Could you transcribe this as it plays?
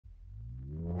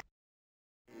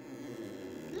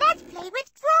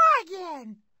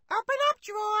open. Open up,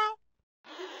 drawer.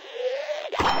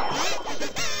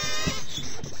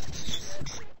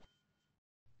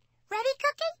 Ready,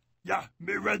 Cookie? Yeah,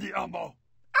 me ready, Elmo.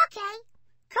 Okay.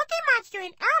 Cookie Monster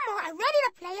and Elmo are ready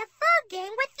to play a food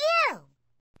game with you.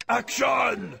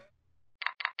 Action!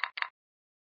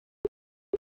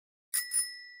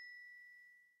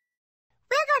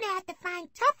 We're going to have to find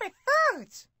tougher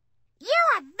foods. You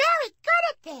are very good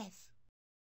at this.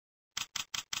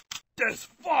 This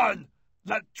fun!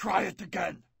 Let's try it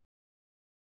again.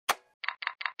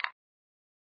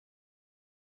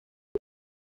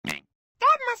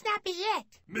 That must not be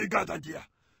it. Me got idea.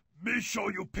 Me show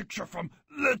you picture from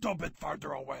little bit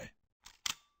farther away.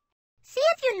 See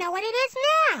if you know what it is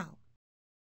now.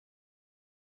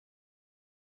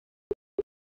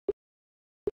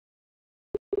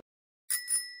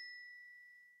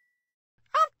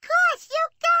 Of course, you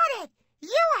got it.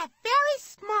 You are very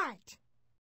smart.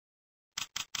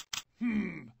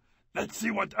 Let's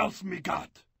see what else me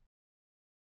got.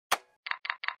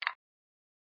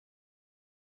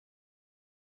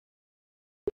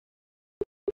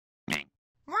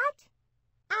 What?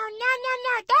 Oh,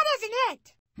 no, that isn't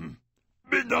it.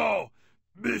 Me know.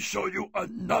 Me show you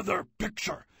another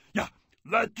picture. Yeah,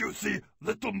 let you see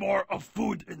little more of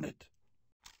food in it.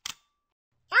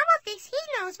 Elmo thinks he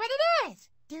knows what it is.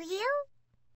 Do you?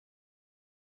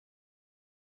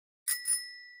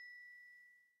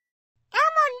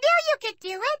 Elmo knew you could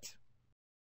do it.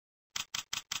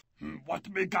 What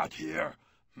me got here?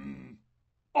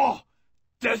 Oh,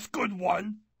 this good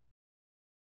one.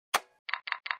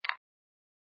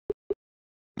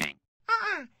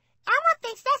 Elmo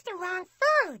thinks that's the wrong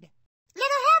food.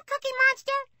 Little help, Cookie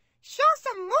Monster. Show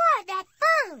some more of that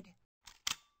food.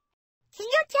 Can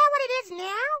you tell what it is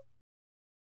now?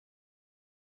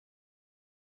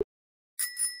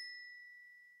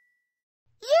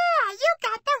 Yeah, you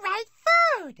got the right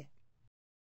food.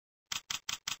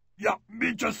 Yeah,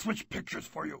 me just switch pictures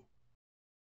for you.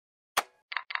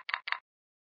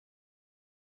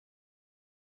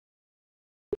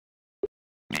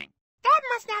 That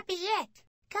must not be it.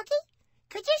 Cookie,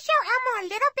 could you show Elmo a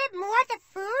little bit more of the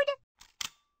food?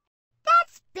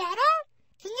 That's better.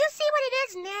 Can you see what it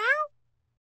is now?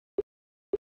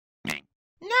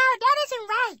 No, that isn't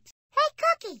right. Hey,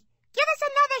 Cookie, give us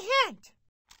another hint.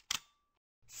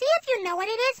 See if you know what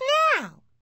it is now.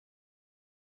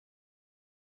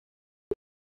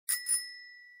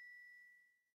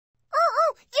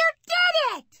 Oh, you did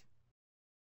it!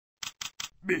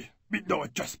 Me know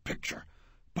it just picture,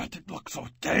 but it looks so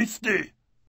tasty.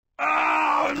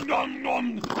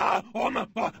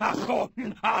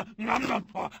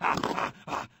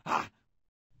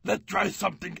 Let's try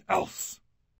something else.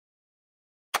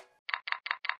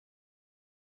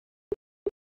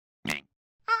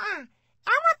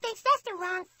 Elmo thinks that's the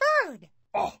wrong food.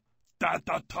 Oh, that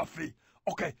a toughie.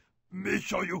 Okay, me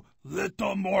show you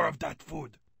little more of that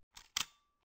food.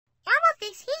 Elmo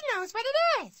thinks he knows what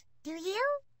it is. Do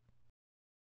you?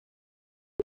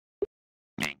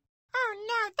 Oh,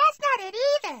 no, that's not it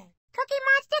either. Cookie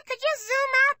Monster, could you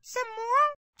zoom out some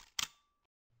more?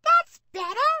 That's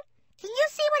better. Can you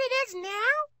see what it is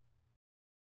now?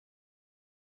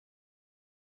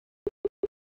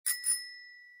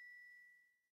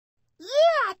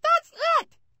 Yeah, that's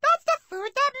it. That's the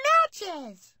food that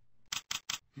matches.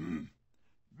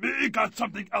 Me got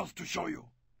something else to show you.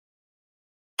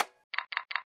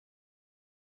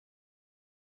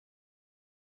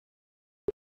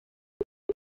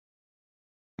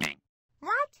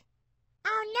 What?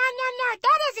 Oh, no,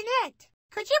 that isn't it.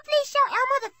 Could you please show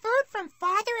Elmo the food from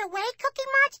farther away,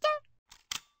 Cookie Monster?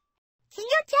 Can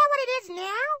you tell what it is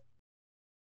now?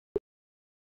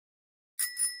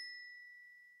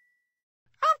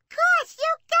 Of course,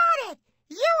 you got it.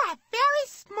 You are very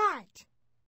smart.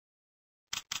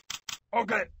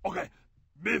 Okay.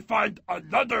 Me find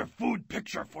another food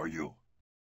picture for you.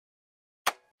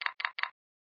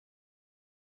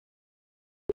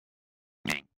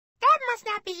 That must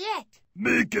not be it.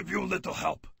 Me give you little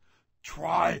help.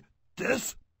 Try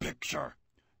this picture.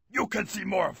 You can see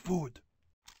more food.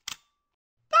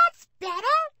 That's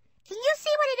better. Can you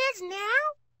see what it is now?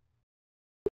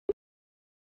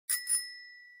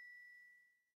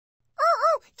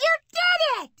 Oh, you did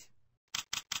it!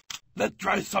 Let's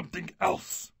try something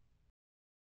else.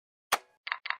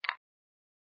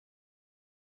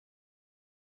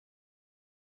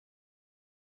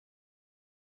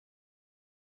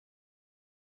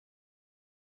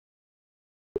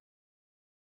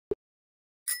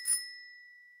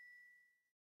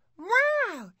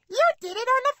 Wow, you did it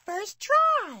on the first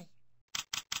try.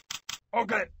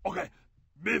 Okay.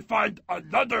 Me find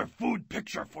another food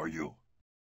picture for you.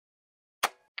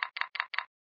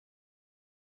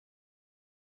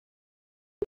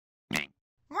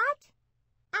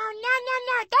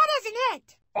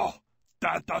 Oh,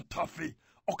 that a toughie.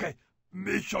 Okay,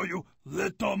 me show you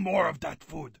little more of that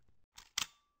food.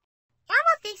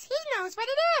 Elmo thinks he knows what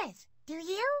it is. Do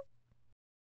you?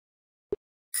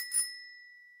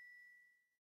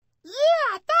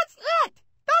 Yeah, that's it.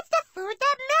 That's the food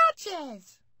that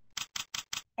matches.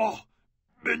 Oh,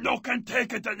 me no can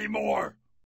take it anymore.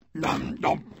 Nom,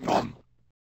 nom, nom.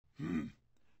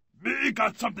 Me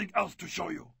got something else to show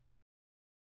you.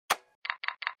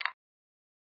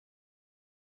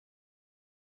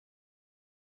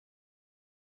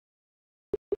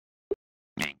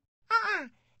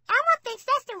 Elmo thinks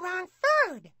that's the wrong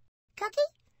food.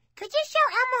 Cookie, could you show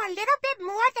Elmo a little bit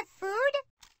more of the food?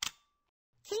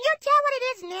 Can you tell what it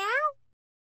is now?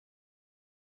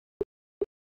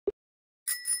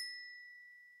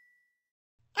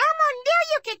 Elmo knew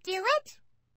you could do it.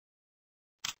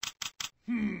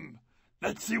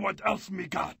 Let's see what else me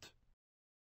got.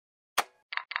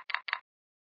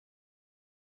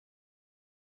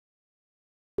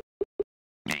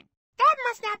 That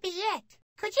must not be it.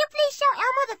 Could you please show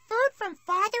Elmo the food from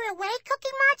farther away,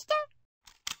 Cookie Monster?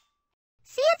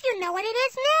 See if you know what it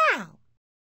is now.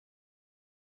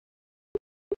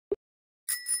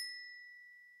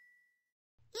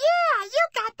 Yeah, you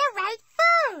got the right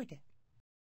food.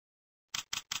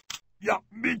 Yeah,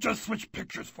 me just switch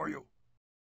pictures for you.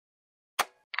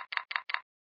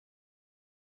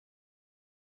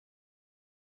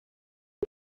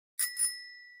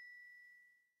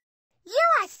 You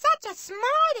are such a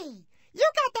smarty. You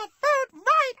got that food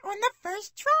right on the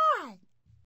first try.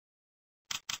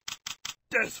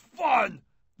 This fun.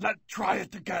 Let's try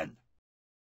it again.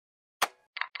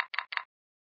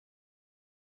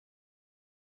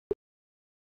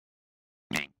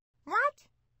 What?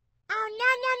 Oh, no,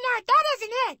 that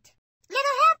isn't it.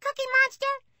 Little Help, Cookie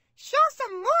Monster, show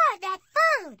some more of that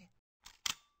food.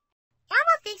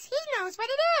 Elmo thinks he knows what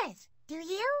it is. Do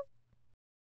you?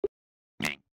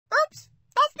 Oops,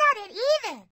 that's not it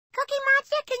either. Cookie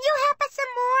Monster, can you help us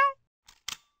some more?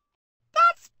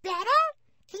 That's better.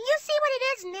 Can you see what it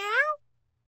is now?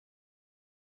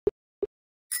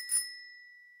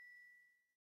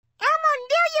 Elmo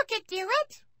knew you could do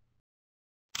it.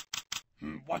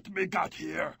 What me got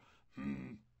here?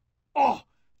 Oh,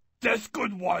 this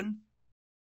good one.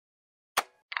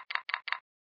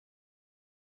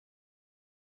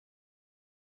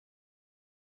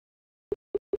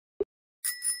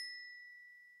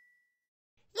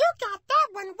 You got that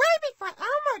one way before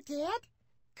Elmo did.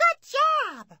 Good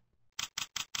job.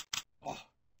 Oh,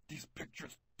 these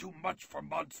pictures too much for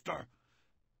Monster.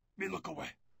 Me look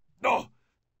away. No,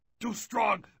 too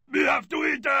strong. Me have to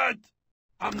eat it.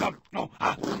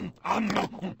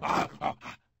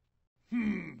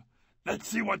 Let's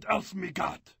see what else me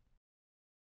got.